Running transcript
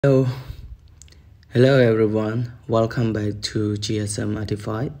Hello, hello everyone. Welcome back to GSM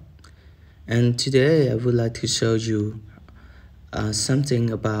Artified. And today I would like to show you something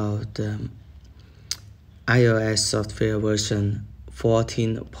about iOS software version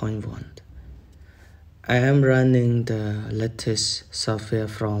 14.1. I am running the latest software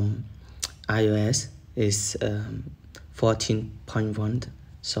from iOS. It's 14.1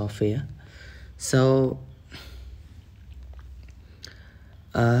 software. So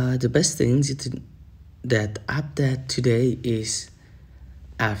the best thing that update today is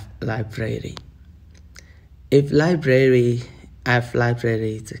app library. If app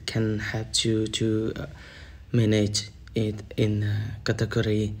library can help you to manage it in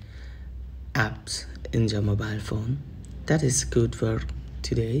category apps in your mobile phone. That is good work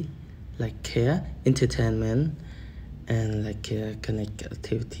today, like care, entertainment, and like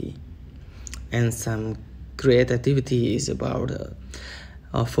connectivity. And some creativity is about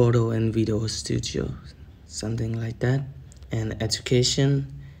a photo and video studio, something like that. And education,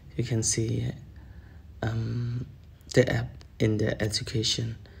 you can see the app in the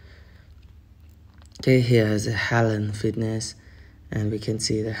education. Okay, here is the Helen Fitness, and we can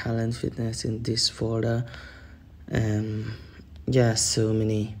see the Helen Fitness in this folder. Yeah, so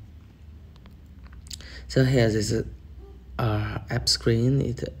many. So here is app screen.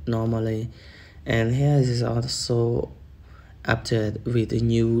 It normally, and here is also updated with a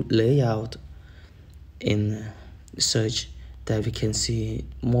new layout in search that we can see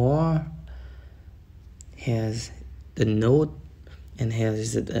more. Here's the note, and here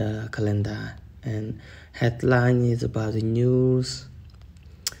is the calendar, and headline is about the news,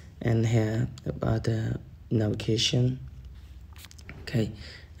 and here about the navigation. Okay,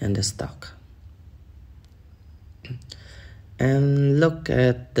 and the stock. And look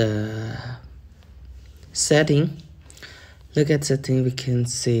at the setting. Look at setting, we can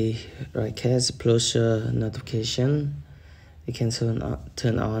see right here exposure notification. We can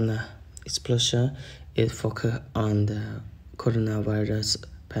turn on exposure. It focus on the coronavirus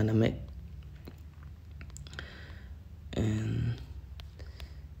pandemic. And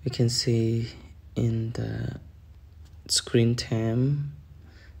we can see in the screen time,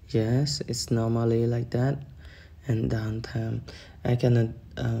 yes, it's normally like that. And downtime, I cannot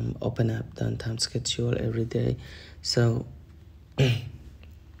open up downtime schedule every day. So here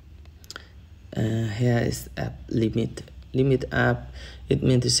is app limit app. It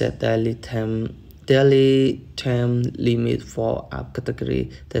means to set daily time limit for app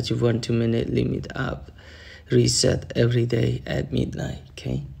category that you want to manage. Limit app reset every day at midnight.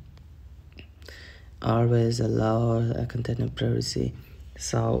 Okay, always allow content and privacy.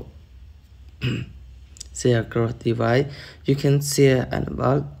 So share across device, you can share and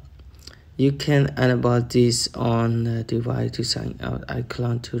about. You can enable this on the device to sign out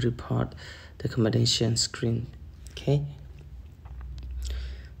icon to report the combination screen. Okay,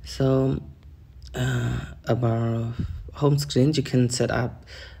 so about home screen, you can set up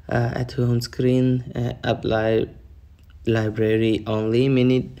at home screen app library only.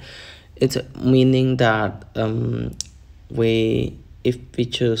 Meaning that if we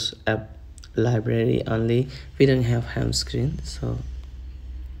choose app library only, we don't have home screen. So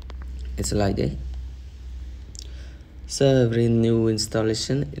it's like that. So every new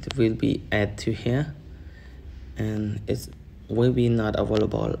installation, it will be added to here, and it will be not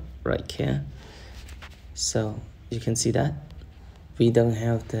available right here. So you can see that we don't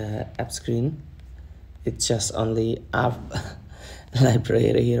have the app screen. It's just only app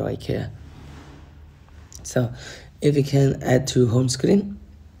library right here. So if we can add to home screen,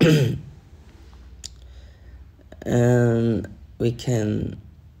 and we can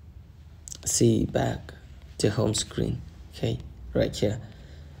see back the home screen, okay, right here.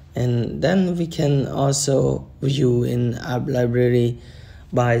 And then we can also view in app library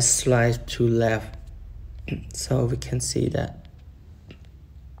by slide to left. So we can see that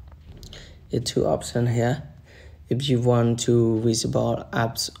the two options here. If you want to visible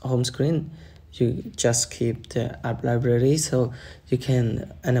apps home screen, you just keep the app library, so you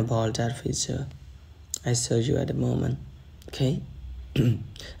can enable that feature I show you at the moment. Okay,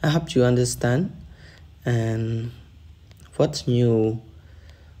 I hope you understand. And what news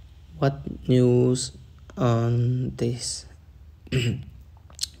on this?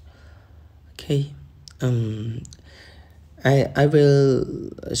 Okay, I will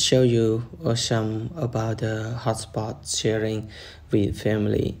show you some about the hotspot sharing with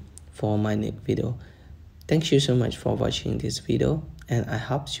family for my next video. Thank you so much for watching this video, and I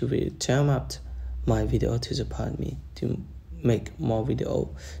hope you will turn up my video to support me to make more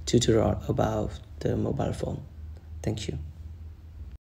video tutorial about the mobile phone. Thank you.